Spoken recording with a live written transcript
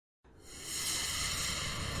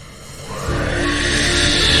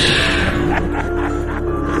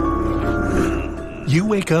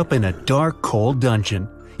wake up in a dark, cold dungeon.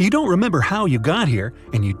 You don't remember how you got here,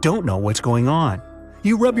 and you don't know what's going on.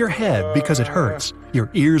 You rub your head because it hurts.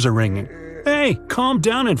 Your ears are ringing. Hey, calm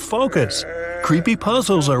down and focus. Creepy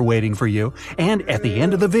puzzles are waiting for you, and at the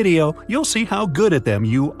end of the video, you'll see how good at them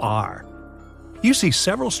you are. You see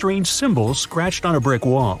several strange symbols scratched on a brick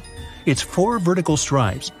wall. It's 4 vertical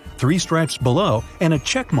stripes, 3 stripes below, and a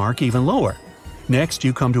check mark even lower. Next,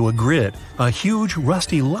 you come to a grid. A huge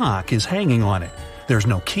rusty lock is hanging on it. There's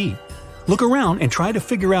no key. Look around and try to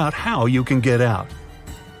figure out how you can get out.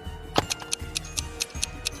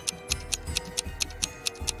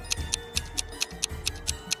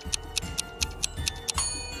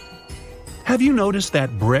 Have you noticed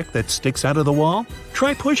that brick that sticks out of the wall?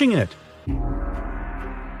 Try pushing it.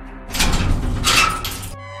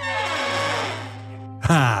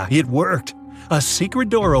 Ha! It worked! A secret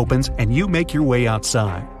door opens and you make your way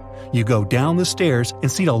outside. You go down the stairs and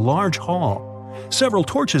see a large hall. Several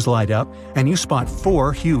torches light up and you spot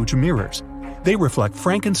 4 huge mirrors. They reflect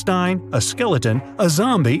Frankenstein, a skeleton, a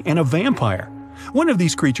zombie, and a vampire. One of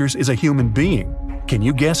these creatures is a human being. Can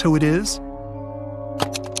you guess who it is?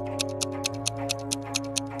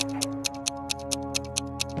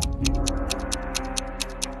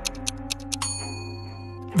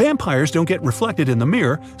 Vampires don't get reflected in the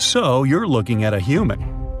mirror, so you're looking at a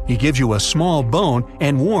human. He gives you a small bone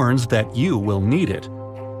and warns that you will need it.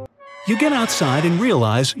 You get outside and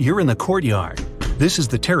realize you're in the courtyard. This is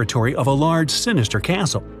the territory of a large, sinister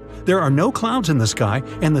castle. There are no clouds in the sky,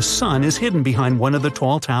 and the sun is hidden behind one of the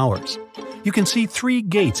tall towers. You can see 3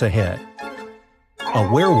 gates ahead.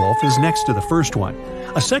 A werewolf is next to the first one.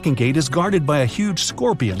 A second gate is guarded by a huge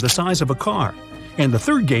scorpion the size of a car. And the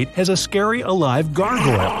third gate has a scary alive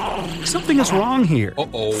gargoyle. Something is wrong here.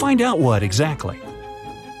 Find out what exactly.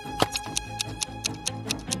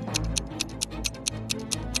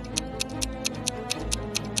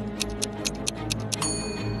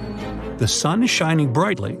 The sun is shining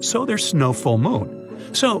brightly, so there's no full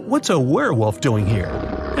moon. So what's a werewolf doing here?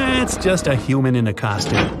 It's just a human in a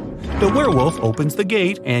costume. The werewolf opens the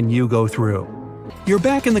gate and you go through. You're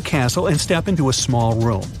back in the castle and step into a small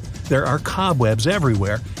room. There are cobwebs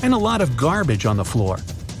everywhere and a lot of garbage on the floor.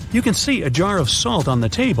 You can see a jar of salt on the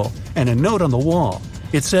table and a note on the wall.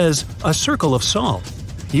 It says, "A circle of salt."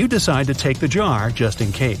 You decide to take the jar just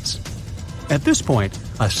in case. At this point,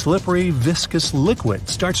 a slippery, viscous liquid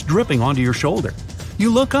starts dripping onto your shoulder. You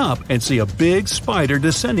look up and see a big spider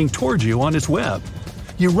descending towards you on its web.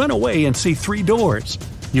 You run away and see 3 doors.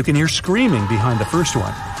 You can hear screaming behind the first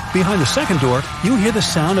one. Behind the second door, you hear the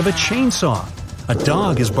sound of a chainsaw. A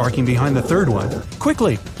dog is barking behind the third one.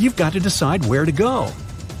 Quickly, you've got to decide where to go.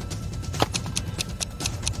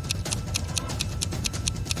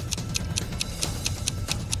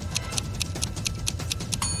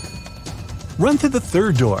 Run to the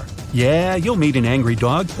third door. Yeah, you'll meet an angry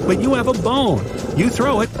dog, but you have a bone. You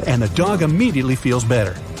throw it, and the dog immediately feels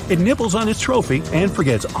better. It nibbles on its trophy and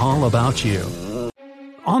forgets all about you.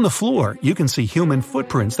 On the floor, you can see human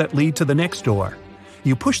footprints that lead to the next door.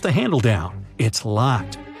 You push the handle down. It's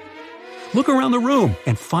locked. Look around the room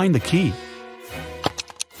and find the key.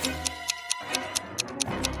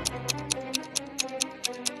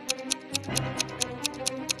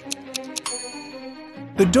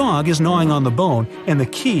 The dog is gnawing on the bone and the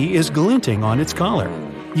key is glinting on its collar.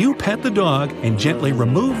 You pet the dog and gently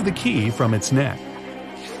remove the key from its neck.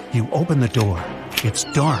 You open the door. It's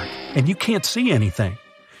dark and you can't see anything.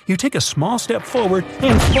 You take a small step forward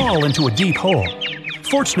and fall into a deep hole.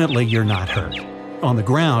 Fortunately, you're not hurt. On the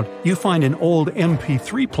ground, you find an old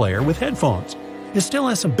MP3 player with headphones. It still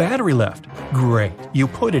has some battery left. Great, you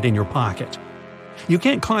put it in your pocket. You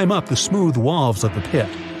can't climb up the smooth walls of the pit,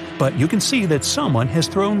 but you can see that someone has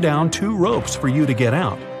thrown down 2 ropes for you to get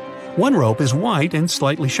out. One rope is white and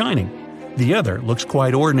slightly shining. The other looks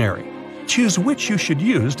quite ordinary. Choose which you should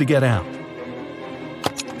use to get out.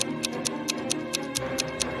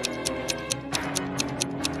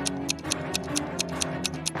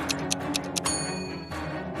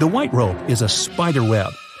 The white rope is a spider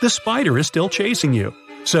web. The spider is still chasing you.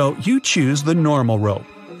 So you choose the normal rope.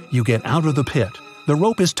 You get out of the pit. The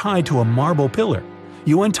rope is tied to a marble pillar.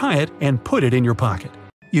 You untie it and put it in your pocket.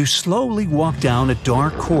 You slowly walk down a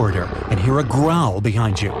dark corridor and hear a growl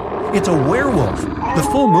behind you. It's a werewolf. The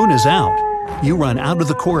full moon is out. You run out of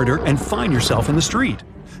the corridor and find yourself in the street.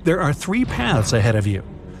 There are 3 paths ahead of you.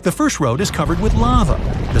 The first road is covered with lava.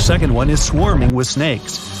 The second one is swarming with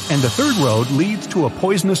snakes. And the third road leads to a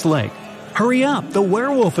poisonous lake. Hurry up, the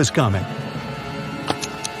werewolf is coming.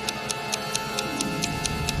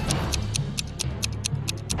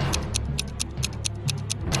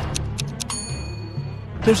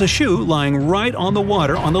 There's a shoe lying right on the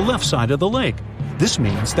water on the left side of the lake. This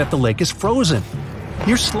means that the lake is frozen.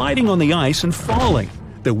 You're sliding on the ice and falling.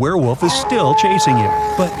 The werewolf is still chasing you,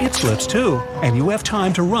 but it slips too, and you have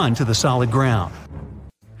time to run to the solid ground.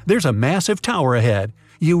 There's a massive tower ahead.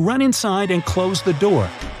 You run inside and close the door.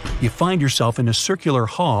 You find yourself in a circular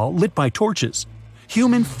hall lit by torches.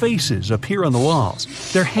 Human faces appear on the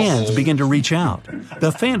walls. Their hands begin to reach out.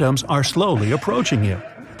 The phantoms are slowly approaching you.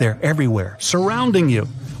 They're everywhere, surrounding you.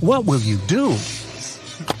 What will you do?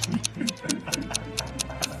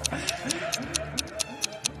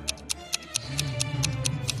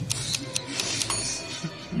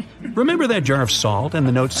 Remember that jar of salt and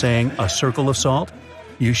the note saying, "a circle of salt"?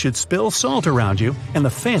 You should spill salt around you, and the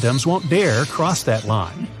phantoms won't dare cross that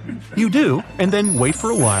line. You do, and then wait for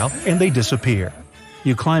a while, and they disappear.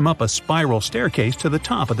 You climb up a spiral staircase to the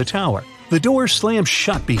top of the tower. The door slams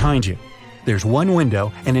shut behind you. There's one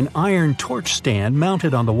window and an iron torch stand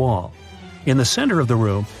mounted on the wall. In the center of the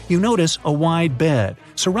room, you notice a wide bed,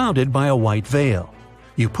 surrounded by a white veil.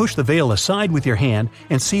 You push the veil aside with your hand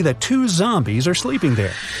and see that 2 zombies are sleeping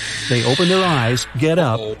there. They open their eyes, get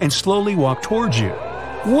up, and slowly walk towards you.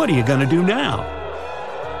 What are you gonna do now?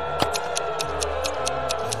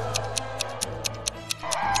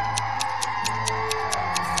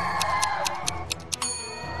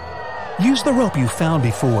 Use the rope you found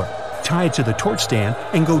before. Tie it to the torch stand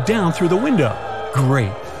and go down through the window.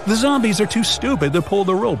 Great! The zombies are too stupid to pull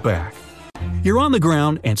the rope back. You're on the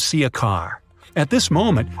ground and see a car. At this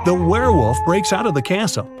moment, the werewolf breaks out of the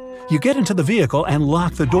castle. You get into the vehicle and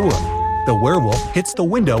lock the door. The werewolf hits the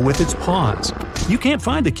window with its paws. You can't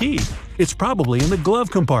find the key. It's probably in the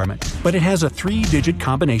glove compartment, but it has a 3-digit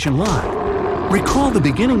combination lock. Recall the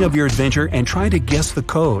beginning of your adventure and try to guess the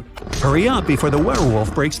code. Hurry up before the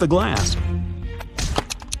werewolf breaks the glass.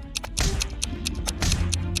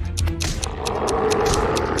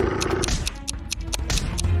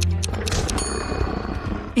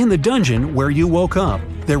 In the dungeon where you woke up,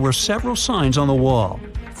 there were several signs on the wall.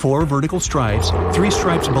 4 vertical stripes, 3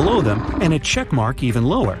 stripes below them, and a check mark even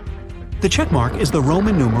lower. The check mark is the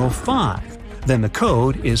Roman numeral 5. Then the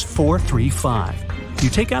code is 435. You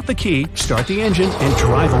take out the key, start the engine, and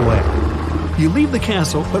drive away. You leave the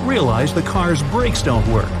castle but realize the car's brakes don't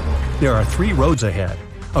work. There are 3 roads ahead.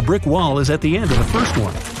 A brick wall is at the end of the first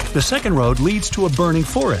one. The second road leads to a burning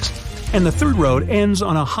forest. And the third road ends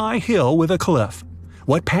on a high hill with a cliff.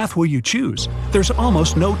 What path will you choose? There's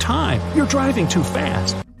almost no time. You're driving too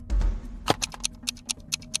fast.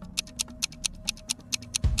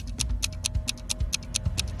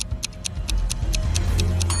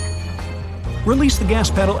 Release the gas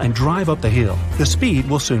pedal and drive up the hill. The speed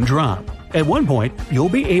will soon drop. At one point, you'll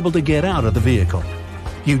be able to get out of the vehicle.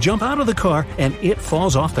 You jump out of the car and it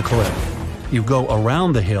falls off the cliff. You go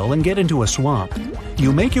around the hill and get into a swamp.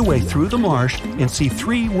 You make your way through the marsh and see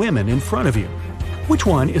 3 women in front of you. Which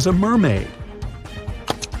one is a mermaid?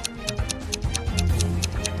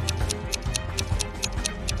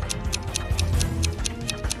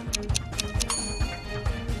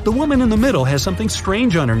 The woman in the middle has something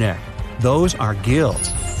strange on her neck. Those are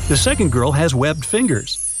gills. The second girl has webbed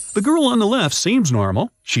fingers. The girl on the left seems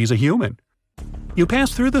normal. She's a human. You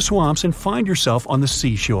pass through the swamps and find yourself on the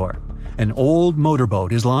seashore. An old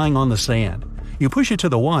motorboat is lying on the sand. You push it to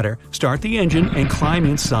the water, start the engine, and climb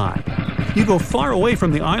inside. You go far away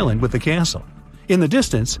from the island with the castle. In the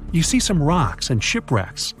distance, you see some rocks and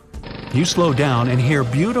shipwrecks. You slow down and hear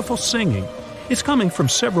beautiful singing. It's coming from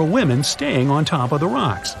several women staying on top of the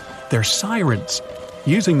rocks. They're sirens.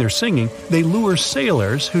 Using their singing, they lure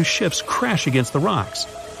sailors whose ships crash against the rocks.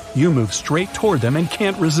 You move straight toward them and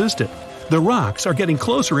can't resist it. The rocks are getting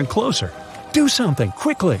closer and closer. Do something,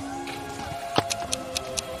 quickly!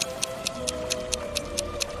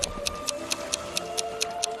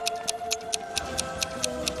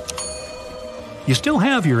 You still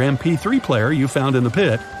have your MP3 player you found in the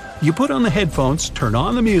pit. You put on the headphones, turn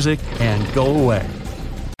on the music, and go away.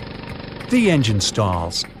 The engine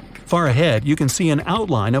stalls. Far ahead, you can see an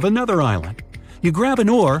outline of another island. You grab an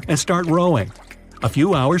oar and start rowing. A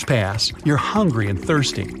few hours pass, you're hungry and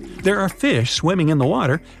thirsty. There are fish swimming in the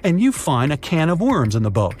water, and you find a can of worms in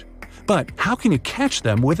the boat. But how can you catch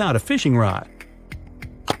them without a fishing rod?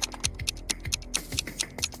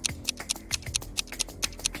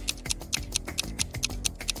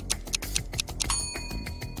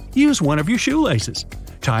 Use one of your shoelaces.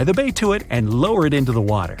 Tie the bait to it and lower it into the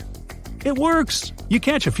water. It works! You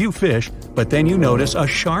catch a few fish, but then you notice a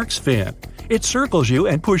shark's fin. It circles you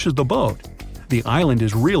and pushes the boat. The island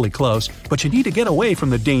is really close, but you need to get away from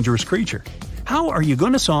the dangerous creature. How are you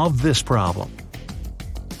going to solve this problem?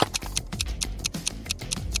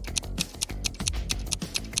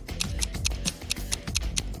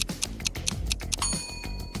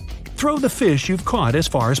 Throw the fish you've caught as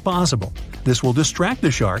far as possible. This will distract the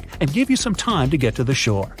shark and give you some time to get to the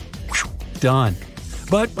shore. Whew, done.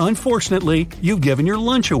 But unfortunately, you've given your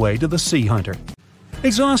lunch away to the sea hunter.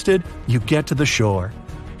 Exhausted, you get to the shore.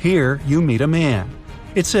 Here, you meet a man.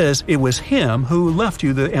 It says it was him who left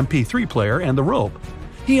you the MP3 player and the rope.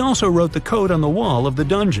 He also wrote the code on the wall of the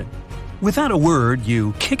dungeon. Without a word,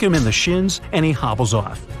 you kick him in the shins and he hobbles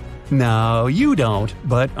off. No, you don't,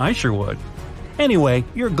 but I sure would. Anyway,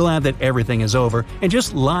 you're glad that everything is over and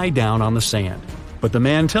just lie down on the sand. But the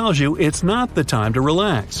man tells you it's not the time to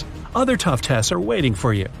relax. Other tough tests are waiting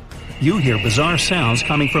for you. You hear bizarre sounds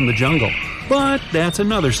coming from the jungle. But that's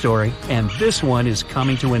another story, and this one is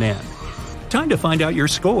coming to an end. Time to find out your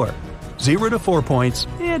score. 0 to 4 points,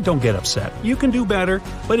 don't get upset. You can do better,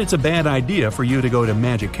 but it's a bad idea for you to go to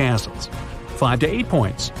magic castles. 5 to 8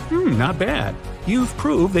 points, not bad. You've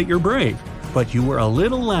proved that you're brave, but you were a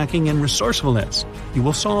little lacking in resourcefulness. You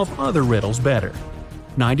will solve other riddles better.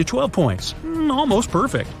 9 to 12 points, almost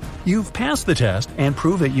perfect. You've passed the test and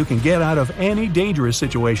proved that you can get out of any dangerous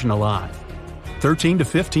situation alive. 13 to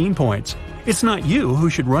 15 points. It's not you who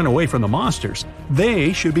should run away from the monsters.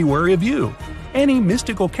 They should be wary of you. Any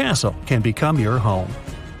mystical castle can become your home.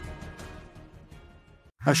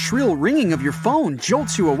 A shrill ringing of your phone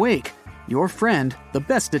jolts you awake. Your friend, the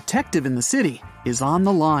best detective in the city, is on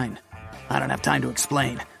the line. I don't have time to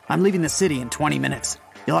explain. I'm leaving the city in 20 minutes.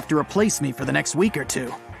 You'll have to replace me for the next week or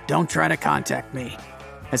two. Don't try to contact me.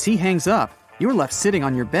 As he hangs up, you're left sitting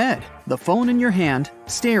on your bed, the phone in your hand,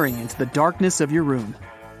 staring into the darkness of your room.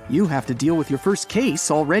 You have to deal with your first case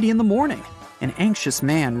already in the morning. An anxious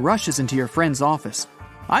man rushes into your friend's office.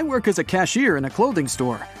 I work as a cashier in a clothing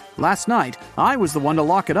store. Last night, I was the one to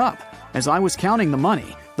lock it up. As I was counting the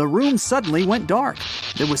money, the room suddenly went dark.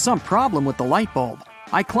 There was some problem with the light bulb.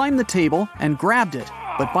 I climbed the table and grabbed it,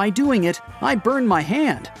 but by doing it, I burned my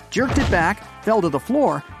hand, jerked it back, fell to the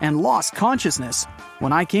floor, and lost consciousness.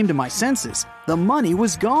 When I came to my senses, the money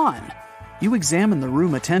was gone. You examine the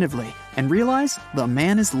room attentively and realize the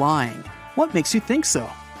man is lying. What makes you think so?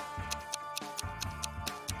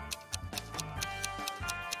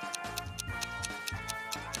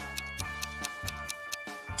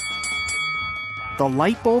 The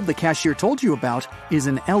light bulb the cashier told you about is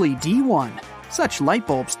an LED one. Such light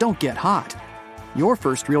bulbs don't get hot. Your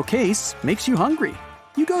first real case makes you hungry.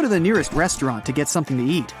 You go to the nearest restaurant to get something to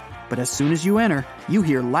eat. But as soon as you enter, you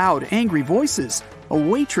hear loud, angry voices. A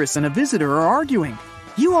waitress and a visitor are arguing.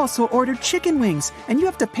 You also ordered chicken wings, and you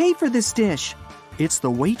have to pay for this dish. It's the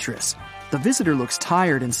waitress. The visitor looks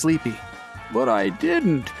tired and sleepy. But I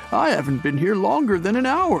didn't. I haven't been here longer than an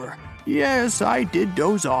hour. Yes, I did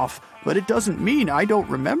doze off, but it doesn't mean I don't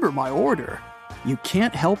remember my order. You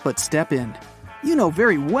can't help but step in. You know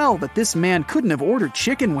very well that this man couldn't have ordered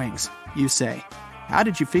chicken wings, you say. How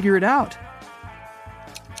did you figure it out?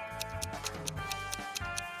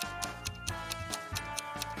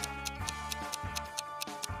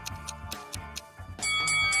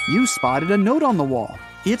 You spotted a note on the wall.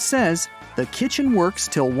 It says, "The kitchen works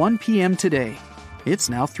till 1 p.m. today." It's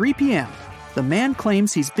now 3 p.m. The man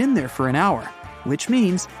claims he's been there for an hour, which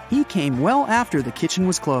means he came well after the kitchen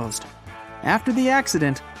was closed. After the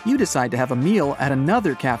accident, you decide to have a meal at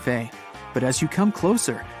another cafe. But as you come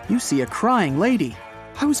closer, you see a crying lady.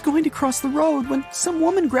 "I was going to cross the road when some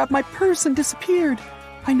woman grabbed my purse and disappeared.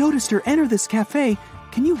 I noticed her enter this cafe.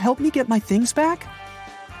 Can you help me get my things back?"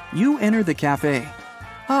 You enter the cafe.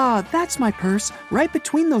 "Ah, that's my purse, right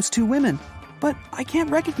between those two women. But I can't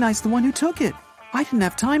recognize the one who took it. I didn't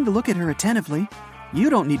have time to look at her attentively." You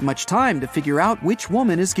don't need much time to figure out which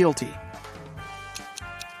woman is guilty.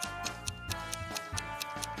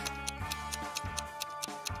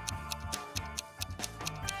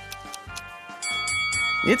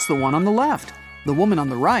 It's the one on the left. The woman on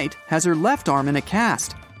the right has her left arm in a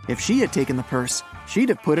cast. If she had taken the purse, she'd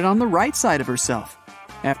have put it on the right side of herself.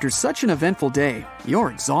 After such an eventful day,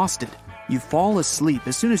 you're exhausted. You fall asleep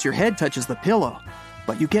as soon as your head touches the pillow.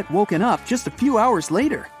 But you get woken up just a few hours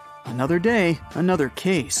later. Another day, another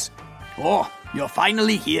case. "Oh, you're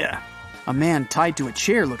finally here." A man tied to a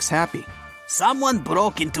chair looks happy. "Someone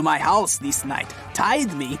broke into my house this night,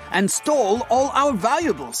 tied me, and stole all our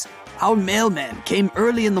valuables. Our mailman came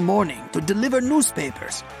early in the morning to deliver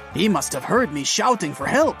newspapers. He must have heard me shouting for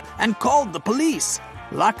help and called the police.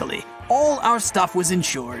 Luckily, all our stuff was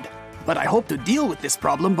insured. But I hope to deal with this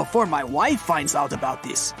problem before my wife finds out about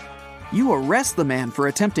this." You arrest the man for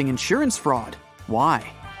attempting insurance fraud. Why?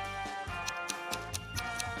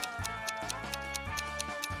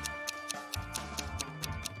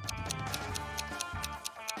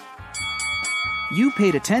 You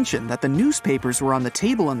paid attention that the newspapers were on the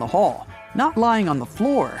table in the hall. not lying on the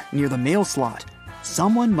floor near the mail slot.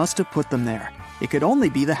 Someone must have put them there. It could only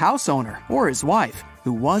be the house owner or his wife,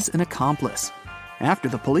 who was an accomplice. After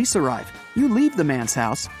the police arrive, you leave the man's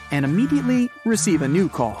house and immediately receive a new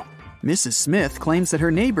call. Mrs. Smith claims that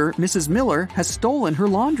her neighbor, Mrs. Miller, has stolen her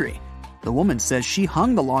laundry. The woman says she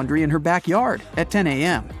hung the laundry in her backyard at 10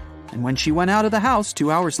 a.m. And when she went out of the house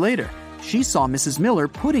 2 hours later, she saw Mrs. Miller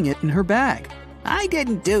putting it in her bag. I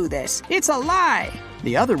didn't do this. It's a lie.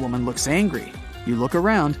 The other woman looks angry. You look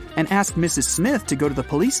around and ask Mrs. Smith to go to the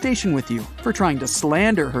police station with you for trying to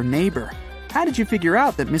slander her neighbor. How did you figure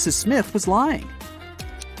out that Mrs. Smith was lying?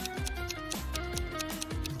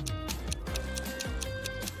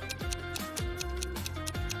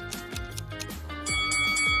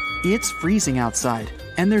 It's freezing outside,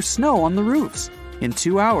 and there's snow on the roofs. In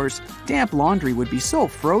 2 hours, damp laundry would be so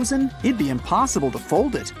frozen, it'd be impossible to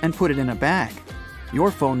fold it and put it in a bag.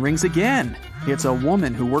 Your phone rings again. It's a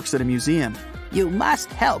woman who works at a museum. You must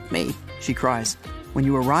help me, she cries. When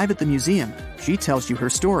you arrive at the museum, she tells you her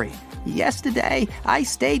story. Yesterday, I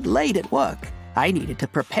stayed late at work. I needed to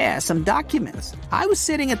prepare some documents. I was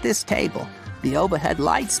sitting at this table. The overhead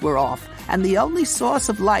lights were off, and the only source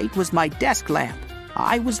of light was my desk lamp.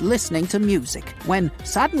 I was listening to music when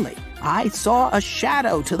suddenly I saw a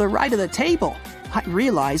shadow to the right of the table. I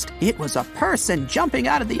realized it was a person jumping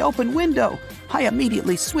out of the open window. I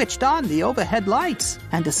immediately switched on the overhead lights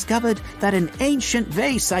and discovered that an ancient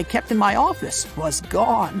vase I kept in my office was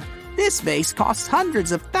gone. This vase costs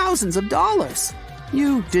hundreds of thousands of dollars.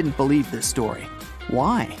 You didn't believe this story.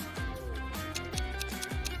 Why?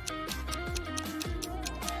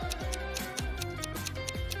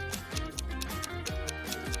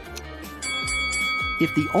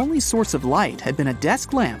 If the only source of light had been a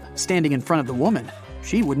desk lamp standing in front of the woman,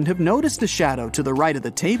 she wouldn't have noticed a shadow to the right of the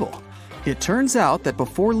table. It turns out that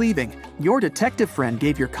before leaving, your detective friend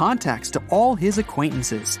gave your contacts to all his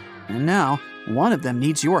acquaintances. And now, one of them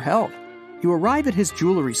needs your help. You arrive at his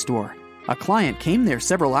jewelry store. A client came there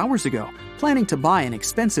several hours ago, planning to buy an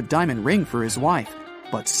expensive diamond ring for his wife.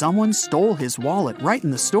 But someone stole his wallet right in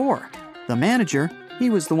the store. The manager, he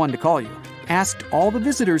was the one to call you, asked all the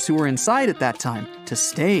visitors who were inside at that time to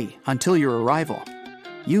stay until your arrival.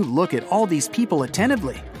 You look at all these people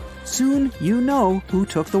attentively. Soon you know who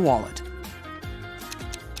took the wallet.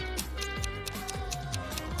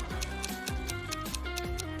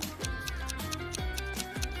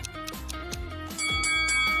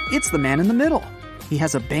 It's the man in the middle. He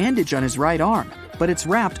has a bandage on his right arm, but it's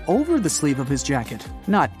wrapped over the sleeve of his jacket,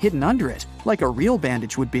 not hidden under it, like a real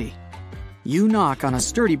bandage would be. You knock on a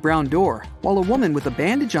sturdy brown door, while a woman with a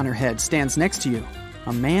bandage on her head stands next to you.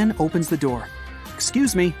 A man opens the door.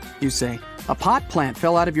 "Excuse me," you say. "A pot plant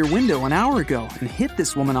fell out of your window an hour ago and hit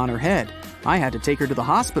this woman on her head. I had to take her to the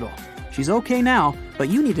hospital. She's okay now, but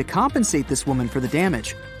you need to compensate this woman for the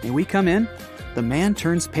damage. May we come in?" The man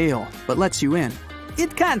turns pale, but lets you in.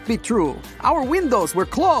 It can't be true. Our windows were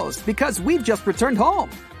closed because we've just returned home.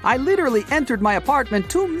 I literally entered my apartment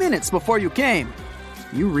 2 minutes before you came.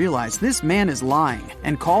 You realize this man is lying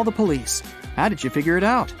and call the police. How did you figure it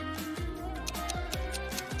out?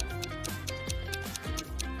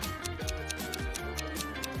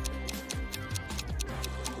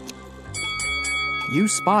 You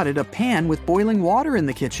spotted a pan with boiling water in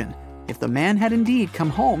the kitchen. If the man had indeed come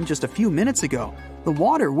home just a few minutes ago, the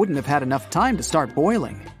water wouldn't have had enough time to start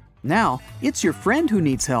boiling. Now, it's your friend who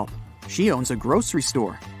needs help. She owns a grocery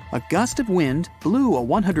store. A gust of wind blew a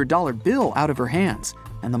 $100 bill out of her hands,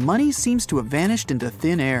 and the money seems to have vanished into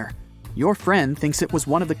thin air. Your friend thinks it was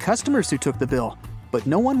one of the customers who took the bill, but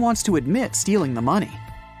no one wants to admit stealing the money.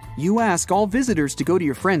 You ask all visitors to go to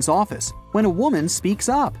your friend's office when a woman speaks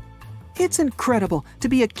up. "It's incredible to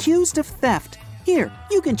be accused of theft. Here,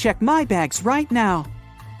 you can check my bags right now."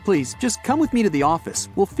 "Please, just come with me to the office.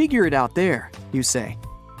 We'll figure it out there," you say.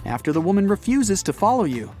 After the woman refuses to follow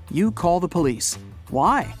you, you call the police.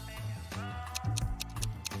 Why?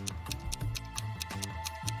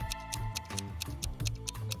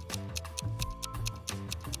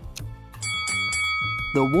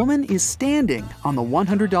 The woman is standing on the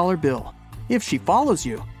 $100 bill. If she follows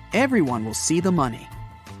you, everyone will see the money.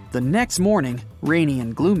 The next morning, rainy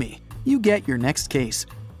and gloomy, you get your next case.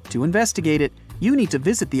 To investigate it, you need to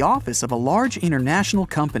visit the office of a large international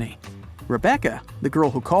company. Rebecca, the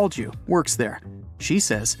girl who called you, works there. She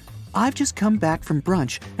says, "I've just come back from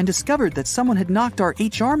brunch and discovered that someone had knocked our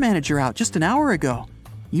HR manager out just an hour ago."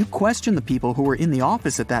 You question the people who were in the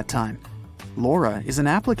office at that time. Laura is an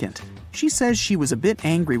applicant. She says she was a bit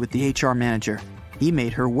angry with the HR manager. He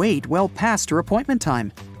made her wait well past her appointment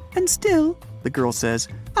time. "And still," the girl says,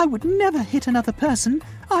 "I would never hit another person.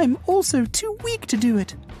 I'm also too weak to do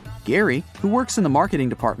it." Gary, who works in the marketing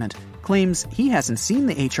department, claims he hasn't seen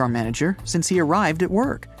the HR manager since he arrived at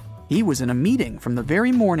work. He was in a meeting from the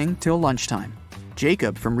very morning till lunchtime.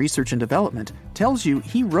 Jacob from Research and Development tells you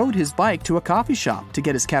he rode his bike to a coffee shop to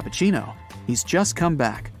get his cappuccino. He's just come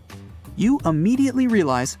back. You immediately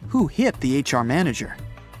realize who hit the HR manager.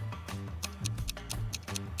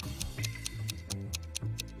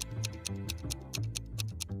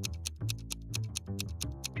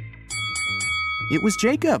 It was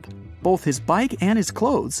Jacob. Both his bike and his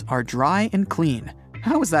clothes are dry and clean.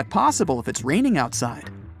 How is that possible if it's raining outside?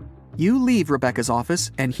 You leave Rebecca's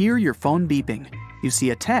office and hear your phone beeping. You see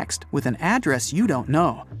a text with an address you don't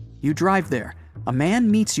know. You drive there. A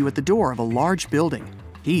man meets you at the door of a large building.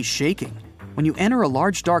 He's shaking. When you enter a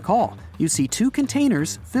large dark hall, you see 2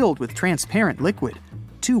 containers filled with transparent liquid.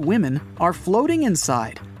 2 women are floating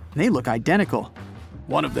inside. They look identical.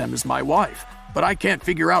 One of them is my wife, but I can't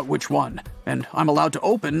figure out which one, and I'm allowed to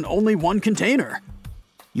open only one container.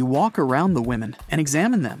 You walk around the women and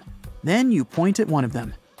examine them. Then you point at one of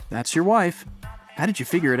them. That's your wife. How did you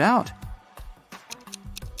figure it out?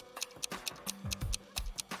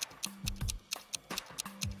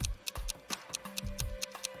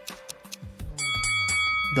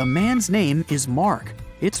 The man's name is Mark.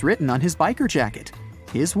 It's written on his biker jacket.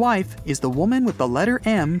 His wife is the woman with the letter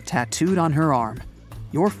M tattooed on her arm.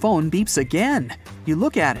 Your phone beeps again. You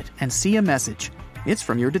look at it and see a message. It's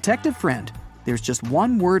from your detective friend. There's just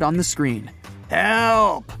one word on the screen.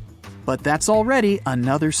 Help! But that's already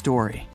another story.